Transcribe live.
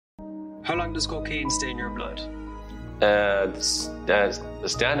How long does cocaine stay in your blood? The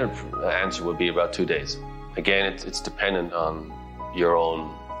standard answer would be about 2 days. Again, it's dependent on your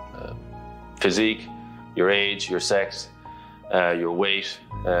own physique, your age, your sex, your weight,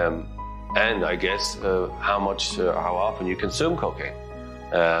 and I guess how often you consume cocaine.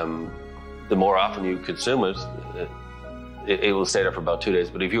 The more often you consume it, it will stay there for about 2 days.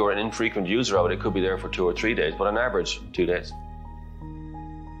 But if you are an infrequent user of it, it could be there for 2 or 3 days, but on average, 2 days.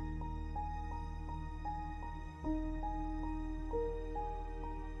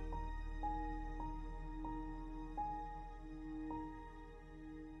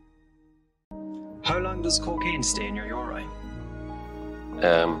 How long does cocaine stay in your urine?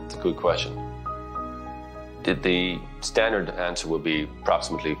 It's a good question. The standard answer would be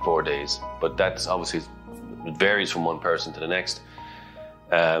approximately 4 days, but that's obviously, it varies from one person to the next.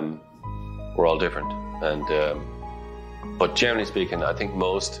 We're all different, but generally speaking, I think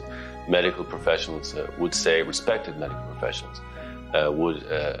most medical professionals would say, respected medical professionals, would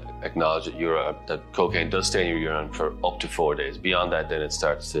acknowledge that cocaine does stay in your urine for up to 4 days. Beyond that, then it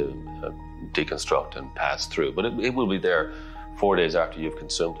starts to deconstruct and pass through, but it will be there 4 days after you've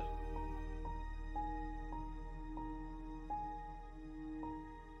consumed it.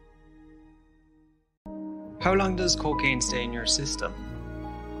 How long does cocaine stay in your system?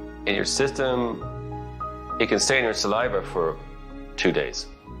 In your system, it can stay in your saliva for 2 days.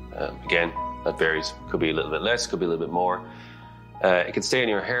 Again, that varies. Could be a little bit less, could be a little bit more. It can stay in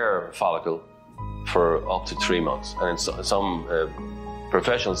your hair follicle for up to 3 months, and some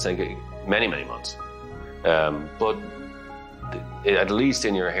professionals think many months. But at least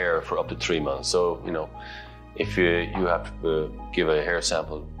in your hair for up to 3 months. So, if you have to give a hair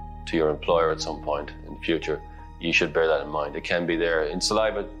sample to your employer at some point in the future, you should bear that in mind. It can be there in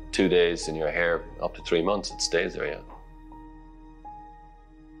saliva 2 days, in your hair up to 3 months. It stays there, yeah.